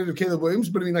is a candidate of Caleb Williams,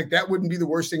 but I mean, like that wouldn't be the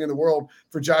worst thing in the world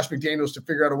for Josh McDaniels to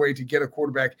figure out a way to get a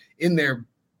quarterback in there.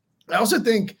 I also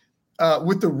think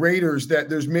with the Raiders that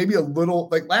there's maybe a little,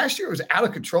 like last year it was out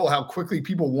of control how quickly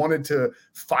people wanted to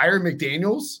fire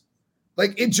McDaniels.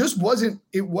 Like it wasn't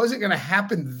going to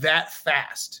happen that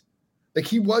fast. Like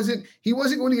he wasn't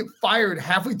going to get fired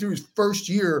halfway through his first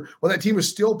year while that team was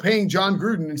still paying John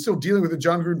Gruden and still dealing with the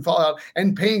John Gruden fallout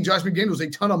and paying Josh McDaniels a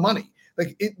ton of money.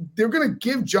 Like they're going to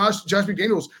give Josh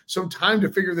McDaniels some time to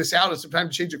figure this out and some time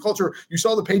to change the culture. You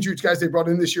saw the Patriots guys they brought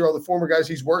in this year, all the former guys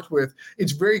he's worked with.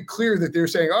 It's very clear that they're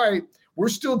saying, all right, we're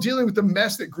still dealing with the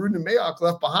mess that Gruden and Mayock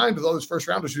left behind with all those first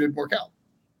rounders who didn't work out.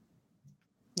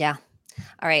 Yeah.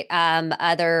 All right.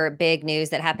 Other big news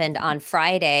that happened on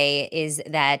Friday is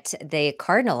that the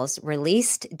Cardinals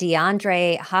released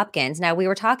DeAndre Hopkins. Now, we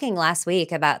were talking last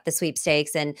week about the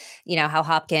sweepstakes and, how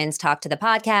Hopkins talked to the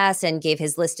podcast and gave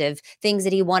his list of things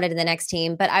that he wanted in the next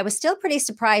team. But I was still pretty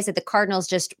surprised that the Cardinals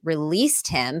just released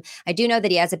him. I do know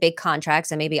that he has a big contract,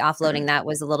 so maybe offloading that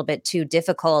was a little bit too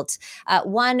difficult.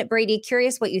 Brady,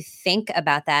 curious what you think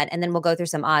about that, and then we'll go through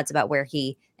some odds about where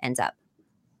he ends up.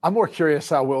 I'm more curious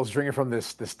how Will's drinking from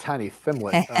this tiny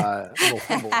thimble, if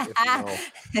you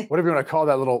will. Whatever you want to call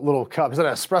that little cup. Is that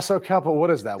an espresso cup or what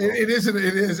is that? It is. It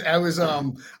is. I was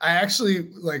I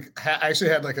actually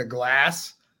had like a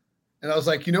glass, and I was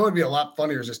like, it'd be a lot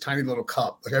funnier is this tiny little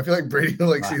cup. Like I feel like Brady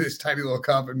will see this tiny little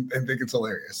cup and think it's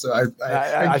hilarious. So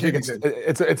I think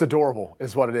it's adorable,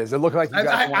 is what it is. It looked like you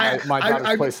got one of my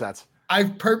daughter's play sets.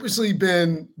 I've purposely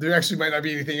there actually might not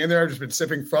be anything in there. I've just been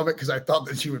sipping from it because I thought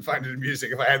that you would find it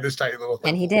amusing if I had this tiny little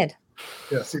thing. And he did.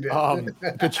 Yes, he did.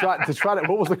 To try to,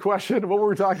 what was the question? What were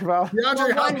we talking about?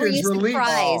 DeAndre Hopkins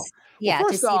released.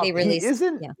 To see they released. He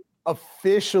isn't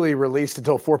officially released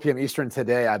until 4 p.m. Eastern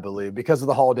today, I believe, because of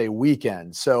the holiday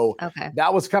weekend. So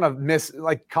that was kind of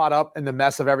caught up in the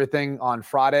mess of everything on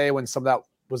Friday when some of that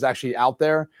was actually out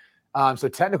there. So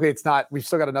technically it's not, we've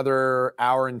still got another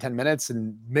hour and 10 minutes.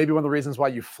 And maybe one of the reasons why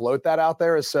you float that out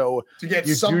there is so to get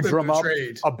you do drum up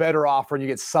trade. A better offer and you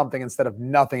get something instead of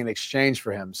nothing in exchange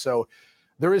for him. So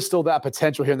there is still that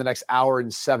potential here in the next hour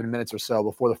and 7 minutes or so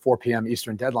before the 4 p.m.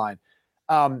 Eastern deadline.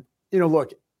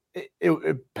 Look,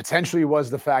 it potentially was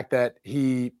the fact that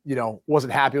he,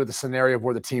 wasn't happy with the scenario of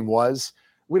where the team was.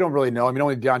 We don't really know. I mean,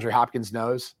 only DeAndre Hopkins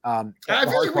knows. I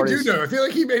feel like we do know. I feel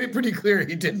like he made it pretty clear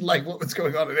he didn't like what was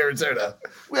going on in Arizona.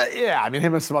 Well, yeah, I mean,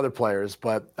 him and some other players,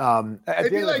 but it'd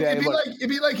be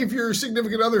like if your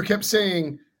significant other kept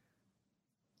saying,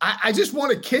 I just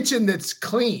want a kitchen that's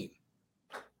clean.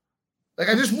 Like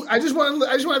I just want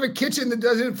to have a kitchen that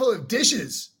doesn't full of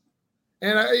dishes.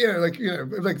 And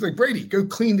like Brady, go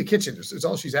clean the kitchen. It's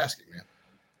all she's asking, man.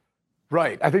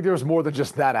 Right. I think there was more than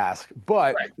just that ask.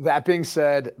 But That being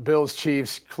said, Bills,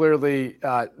 Chiefs, clearly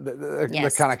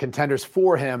the kind of contenders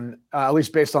for him, at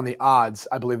least based on the odds.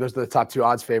 I believe those are the top 2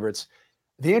 odds favorites.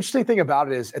 The interesting thing about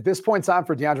it is at this point in time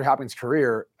for DeAndre Hopkins'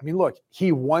 career, I mean, look,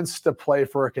 he wants to play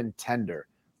for a contender.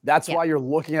 That's why you're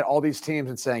looking at all these teams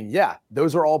and saying, yeah,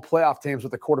 those are all playoff teams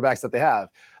with the quarterbacks that they have.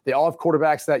 They all have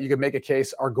quarterbacks that you could make a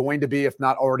case are going to be, if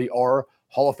not already are,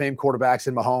 Hall of Fame quarterbacks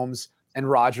in Mahomes and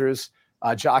Rodgers.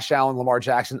 Josh Allen, Lamar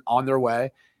Jackson on their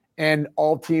way, and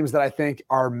all teams that I think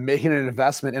are making an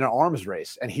investment in an arms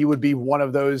race. And he would be one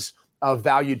of those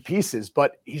valued pieces,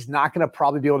 but he's not going to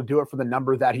probably be able to do it for the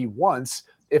number that he wants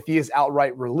if he is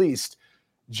outright released,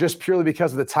 just purely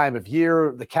because of the time of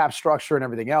year, the cap structure and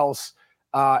everything else.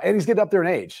 And he's getting up there in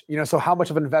age, so how much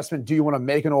of an investment do you want to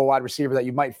make into a wide receiver that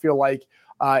you might feel like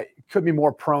could be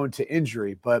more prone to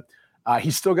injury? But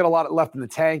he's still got a lot left in the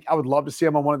tank. I would love to see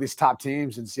him on one of these top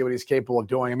teams and see what he's capable of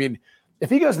doing. I mean, if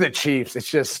he goes to the Chiefs, it's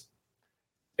just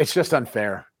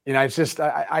unfair. It's just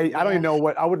I don't even know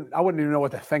what I wouldn't even know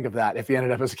what to think of that if he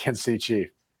ended up as a Kansas City Chief.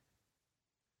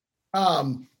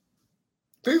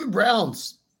 Cleveland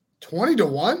Browns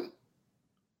 20-1.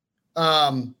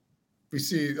 We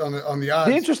see on the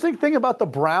odds. The interesting thing about the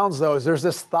Browns, though, is there's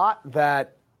this thought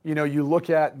that you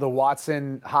look at the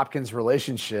Watson-Hopkins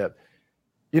relationship.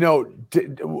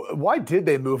 Why did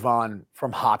they move on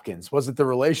from Hopkins? Was it the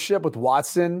relationship with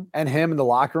Watson and him in the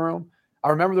locker room? I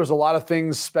remember there's a lot of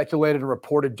things speculated and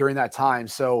reported during that time.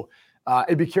 So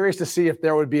it'd be curious to see if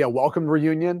there would be a welcome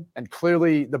reunion. And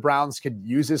clearly the Browns could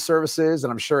use his services.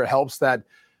 And I'm sure it helps that,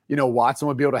 Watson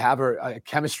would be able to have a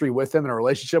chemistry with him and a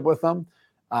relationship with him.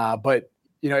 But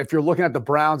if you're looking at the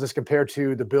Browns as compared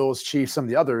to the Bills, Chiefs, some of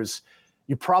the others,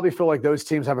 you probably feel like those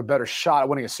teams have a better shot at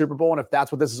winning a Super Bowl. And if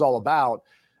that's what this is all about,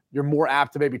 you're more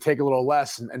apt to maybe take a little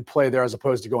less and play there as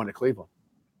opposed to going to Cleveland.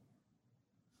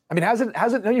 I mean,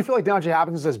 don't you feel like DeAndre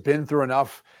Hopkins has been through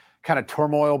enough kind of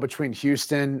turmoil between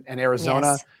Houston and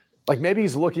Arizona? Yes. Like maybe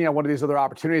he's looking at one of these other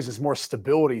opportunities as more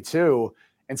stability too,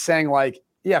 and saying like,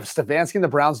 yeah, if Stefanski and the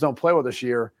Browns don't play well this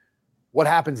year, what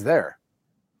happens there?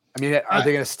 I mean, are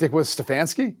they going to stick with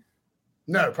Stefanski?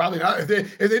 No, probably not. If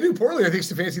they do poorly, I think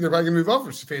Stefanski, they're probably going to move on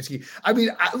from Stefanski. I mean,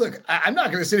 I'm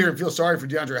not going to sit here and feel sorry for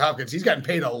DeAndre Hopkins. He's gotten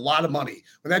paid a lot of money.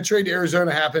 When that trade to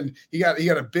Arizona happened, he got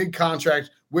a big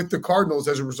contract with the Cardinals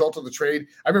as a result of the trade.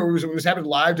 I remember it was happening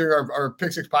live during our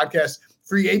Pick Six podcast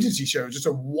free agency show. Just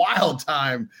a wild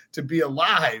time to be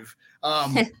alive.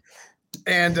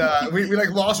 And we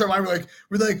lost our mind.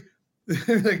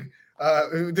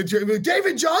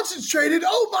 David Johnson's traded.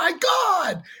 Oh my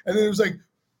God. And then it was like,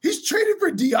 he's traded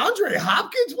for DeAndre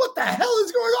Hopkins? What the hell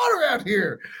is going on around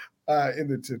here?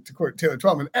 To quote Taylor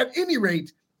Twellman. At any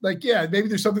rate, maybe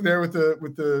there's something there with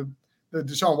the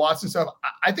Deshaun Watson stuff.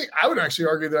 I think I would actually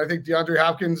argue that I think DeAndre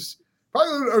Hopkins probably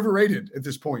a little overrated at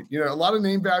this point. A lot of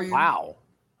name value. Wow.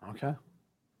 Okay.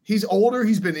 He's older.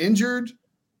 He's been injured.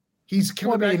 He's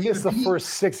coming back. He missed the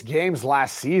first 6 games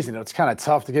last season. It's kind of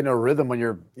tough to get into a rhythm when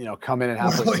you're, coming in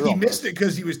halfway through. He missed it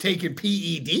because he was taking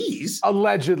PEDs.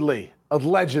 Allegedly. All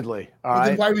right.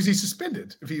 Then why was he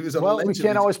suspended if he was allegedly? Well, we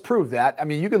can't always prove that. I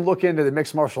mean, you can look into the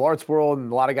mixed martial arts world, and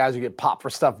a lot of guys who get popped for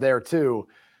stuff there too.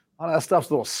 A lot of that stuff's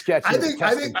a little sketchy. I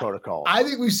think protocol. I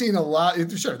think we've seen a lot.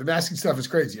 Sure, the masking stuff is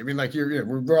crazy. I mean,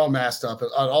 we're all masked up at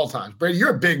all times. Brady,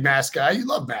 you're a big mask guy. You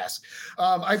love masks.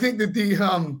 I think that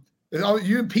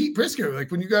you and Pete Briscoe,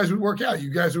 when you guys would work out,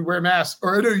 you guys would wear masks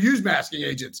or use masking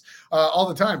agents all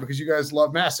the time because you guys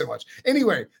love masks so much.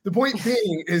 Anyway, the point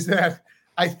being is that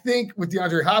I think with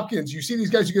DeAndre Hopkins, you see these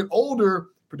guys, you get older,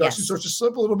 production starts to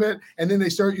slip a little bit, and then they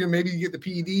start, maybe you get the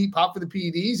PED, pop for the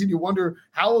PEDs, and you wonder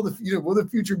how will the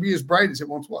future be as bright as it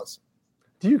once was?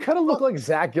 Do you kind of look like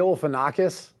Zach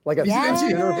Galifianakis? Like a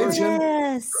thinner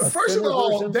version? First of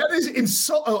all, that is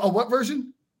a what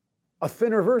version? A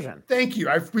thinner version. Thank you.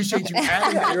 I appreciate you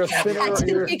adding that. You're a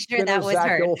thinner that was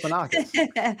Zach her.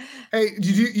 Galifianakis. Hey,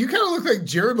 you kind of look like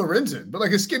Jared Lorenzen, but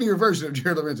like a skinnier version of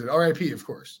Jared Lorenzen. R.I.P. Of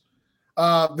course.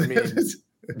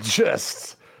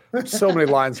 Just so many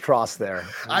lines crossed there.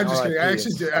 I'm just kidding. I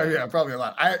actually do. Yeah, probably a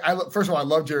lot. First of all, I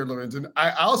love Jared Lorenzen.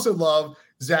 I also love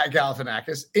Zach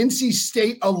Galifianakis, NC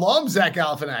State alum Zach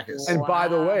Galifianakis. And by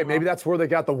the way, maybe that's where they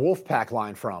got the Wolfpack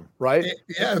line from, right?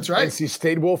 Yeah, that's right. NC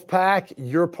State Wolfpack.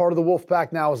 You're part of the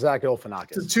Wolfpack now, Zach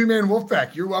Galifianakis. It's a two-man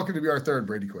Wolfpack. You're welcome to be our third,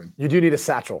 Brady Quinn. You do need a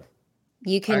satchel.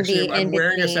 You can Actually, I'm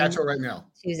wearing a satchel right now.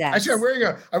 Actually,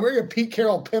 I'm wearing a Pete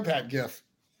Carroll Pip Hat gif,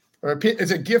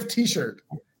 it's a GIF T-shirt.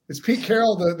 It's Pete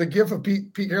Carroll, the gif of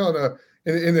Pete Carroll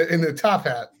in the top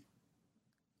hat.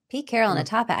 Pete Carroll in a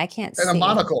top hat. I can't see. And a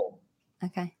monocle.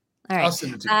 Okay. All right. I'll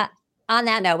send it to you. On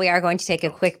that note, we are going to take a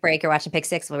quick break. You're watching Pick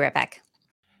Six. We'll be right back.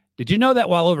 Did you know that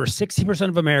while over 60%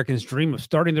 of Americans dream of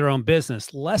starting their own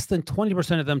business, less than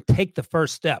 20% of them take the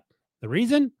first step? The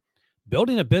reason?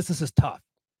 Building a business is tough.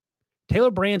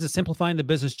 Taylor Brands is simplifying the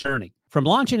business journey. From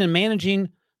launching and managing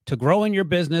to growing your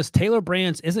business, Taylor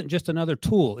Brands isn't just another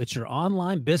tool. It's your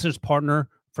online business partner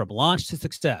from launch to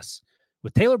success.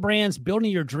 With Taylor Brands,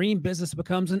 building your dream business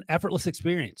becomes an effortless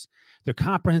experience. Their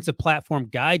comprehensive platform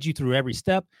guides you through every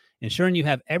step, ensuring you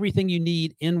have everything you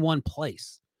need in one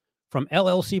place. From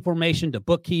LLC formation to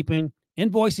bookkeeping,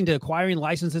 invoicing to acquiring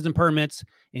licenses and permits,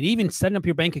 and even setting up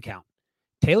your bank account,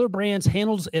 Taylor Brands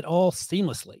handles it all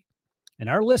seamlessly. And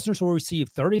our listeners will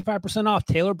receive 35% off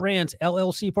Taylor Brands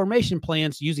LLC formation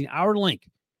plans using our link,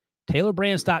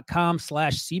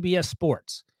 taylorbrands.com/CBS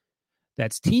Sports.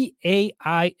 That's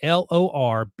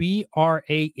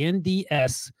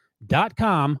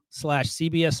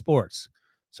TAILORBRANDS.com/CBS Sports.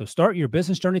 So start your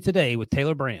business journey today with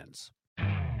Taylor Brands.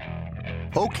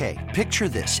 Okay, picture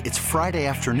this. It's Friday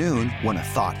afternoon when a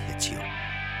thought hits you.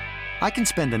 I can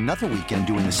spend another weekend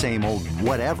doing the same old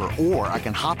whatever, or I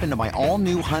can hop into my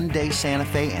all-new Hyundai Santa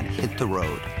Fe and hit the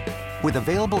road. With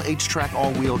available H-Track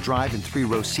all-wheel drive and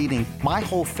 3-row seating, my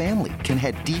whole family can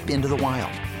head deep into the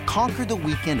wild. Conquer the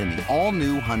weekend in the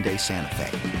all-new Hyundai Santa Fe.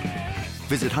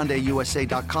 Visit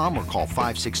HyundaiUSA.com or call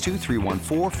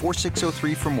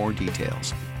 562-314-4603 for more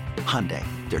details. Hyundai,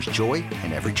 there's joy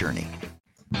in every journey.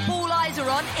 All eyes are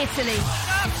on Italy.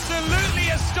 Absolutely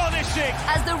astonishing.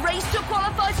 As the race to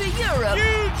qualify for Europe.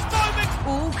 Huge moment.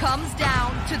 All comes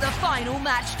down to the final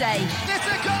match day. It's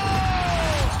a goal.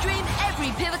 Stream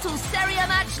every pivotal Serie A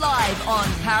match live on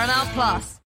Paramount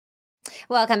Plus.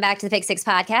 Welcome back to the Pick Six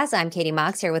Podcast. I'm Katie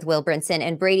Mox here with Will Brinson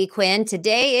and Brady Quinn.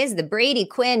 Today is the Brady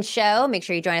Quinn Show. Make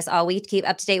sure you join us all week to keep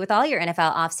up to date with all your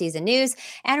NFL offseason news.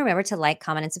 And remember to like,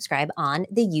 comment, and subscribe on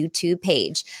the YouTube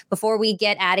page. Before we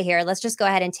get out of here, let's just go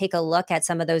ahead and take a look at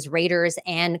some of those Raiders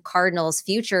and Cardinals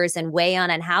futures and weigh on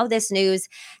how this news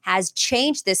has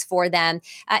changed this for them.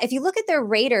 If you look at their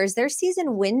Raiders, their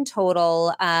season win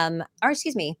total,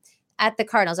 at the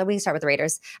Cardinals, we can start with the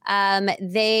Raiders.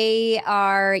 They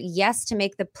are yes to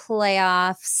make the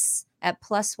playoffs at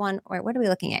 +1. Or what are we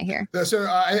looking at here? So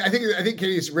I think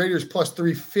Katie's Raiders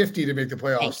 +350 to make the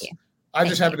playoffs. Thank you. I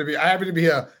happen to be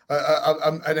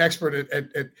an expert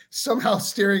at somehow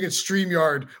staring at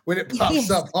StreamYard when it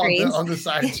pops up on the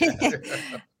side.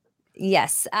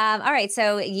 Yes. All right.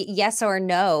 So yes or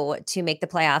no to make the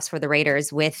playoffs for the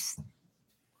Raiders with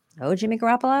Jimmy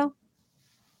Garoppolo,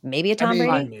 maybe a Tom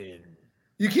Brady.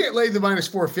 You can't lay the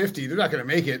 -450. They're not going to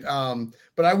make it.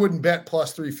 But I wouldn't bet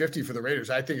 +350 for the Raiders.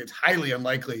 I think it's highly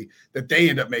unlikely that they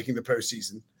end up making the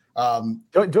postseason.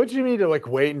 Don't you need to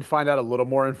wait and find out a little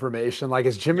more information? Like,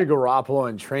 is Jimmy Garoppolo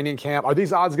in training camp? Are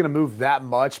these odds going to move that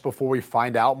much before we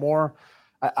find out more?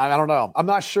 I don't know. I'm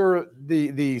not sure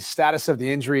the status of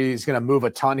the injury is going to move a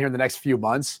ton here in the next few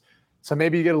months. So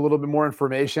maybe you get a little bit more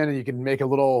information and you can make a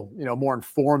little, more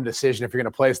informed decision if you're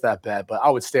going to place that bet. But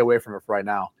I would stay away from it for right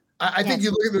now. I think you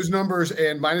look at those numbers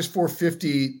and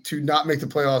 -450 to not make the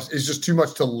playoffs is just too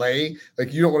much to lay.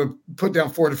 Like, you don't want to put down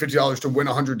 $450 to win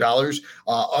 $100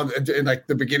 in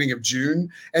the beginning of June,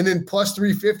 and then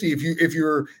 +350 if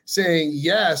you're saying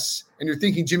yes and you're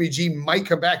thinking Jimmy G might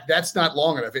come back. That's not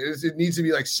long enough. It needs to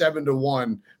be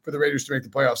 7-1 for the Raiders to make the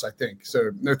playoffs, I think. So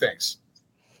no thanks.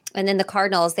 And then the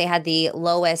Cardinals, they had the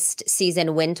lowest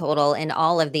season win total in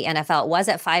all of the NFL. It was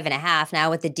at 5.5. Now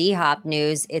with the D-Hop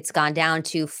news, it's gone down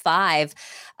to 5.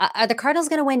 Are the Cardinals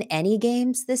going to win any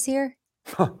games this year?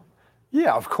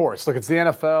 Yeah, of course. Look, it's the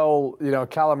NFL.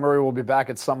 Kyler Murray will be back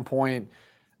at some point,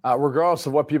 regardless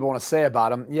of what people want to say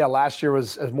about him. Yeah, last year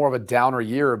was more of a downer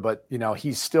year, but,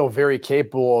 he's still very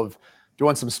capable of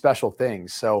doing some special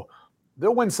things. So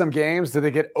they'll win some games. Do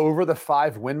they get over the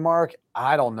 5-win mark?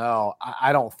 I don't know.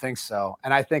 I don't think so.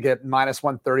 And I think at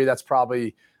 -130, that's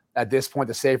probably at this point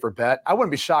the safer bet. I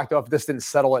wouldn't be shocked though if this didn't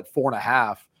settle at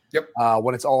 4.5. Yep.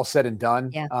 When it's all said and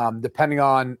done. Yeah. Depending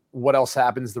on what else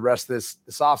happens the rest of this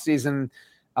offseason,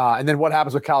 and then what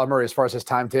happens with Kyler Murray as far as his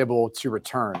timetable to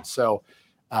return. So,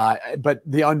 but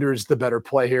the under is the better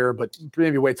play here. But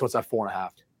maybe wait till it's at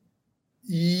 4.5.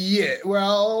 Yeah.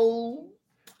 Well,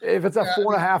 If it's at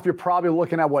 4.5, you're probably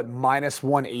looking at minus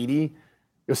 180.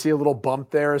 You'll see a little bump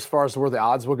there as far as where the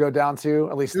odds will go down to.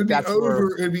 At least it'd be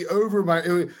over.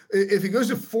 If it goes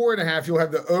to 4.5, you'll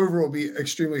have the over will be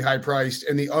extremely high priced,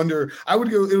 and the under,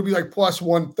 it'll be like plus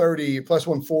 130, plus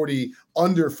 140,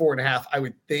 under 4.5. I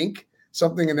would think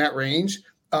something in that range.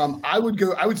 I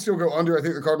would still go under. I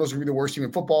think the Cardinals would be the worst team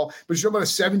in football, but you're talking about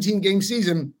a 17-game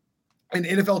season, and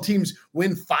NFL teams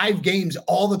win 5 games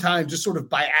all the time, just sort of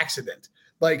by accident.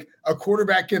 Like a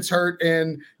quarterback gets hurt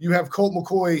and you have Colt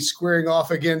McCoy squaring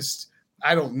off against,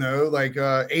 I don't know, like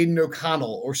Aiden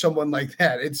O'Connell or someone like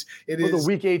that. It is the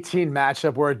week 18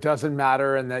 matchup where it doesn't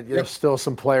matter and that there's still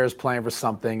some players playing for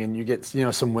something and you get,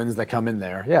 some wins that come in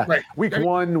there. Yeah. Right. Week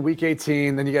 1, week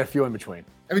 18, then you get a few in between.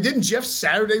 I mean, didn't Jeff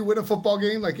Saturday win a football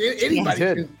game? Like anybody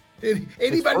can.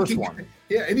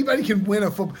 Anybody can win a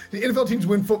football. The NFL teams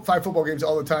win 5 football games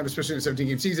all the time, especially in a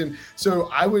 17-game season. So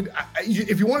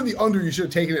if you wanted the under, you should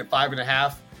have taken it at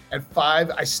 5.5. At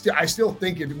 5, I still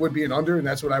think it would be an under, and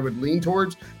that's what I would lean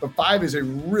towards. But 5 is a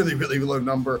really, really low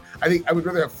number. I think I would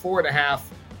rather have 4.5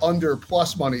 under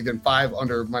plus money than 5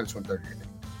 under minus 130. I think.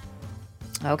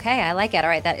 Okay, I like it. All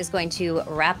right, that is going to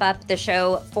wrap up the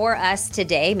show for us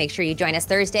today. Make sure you join us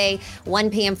Thursday,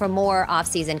 1 p.m. for more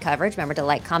off-season coverage. Remember to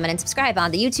like, comment, and subscribe on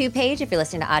the YouTube page. If you're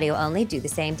listening to audio only, do the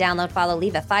same. Download, follow,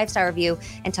 leave a 5-star review,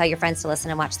 and tell your friends to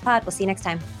listen and watch the pod. We'll see you next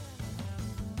time.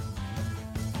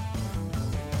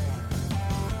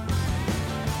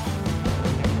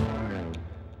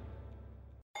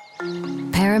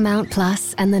 Paramount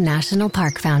Plus and the National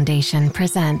Park Foundation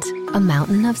present A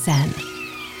Mountain of Zen.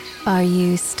 Are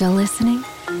you still listening?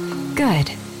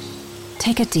 Good.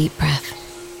 Take a deep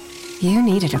breath. You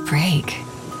needed a break.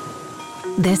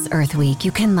 This Earth Week,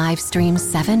 you can live stream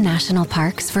 7 national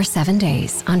parks for 7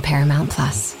 days on Paramount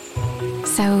Plus.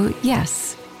 So,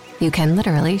 yes, you can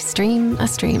literally stream a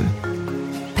stream.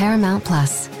 Paramount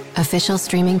Plus, official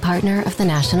streaming partner of the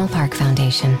National Park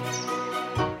Foundation.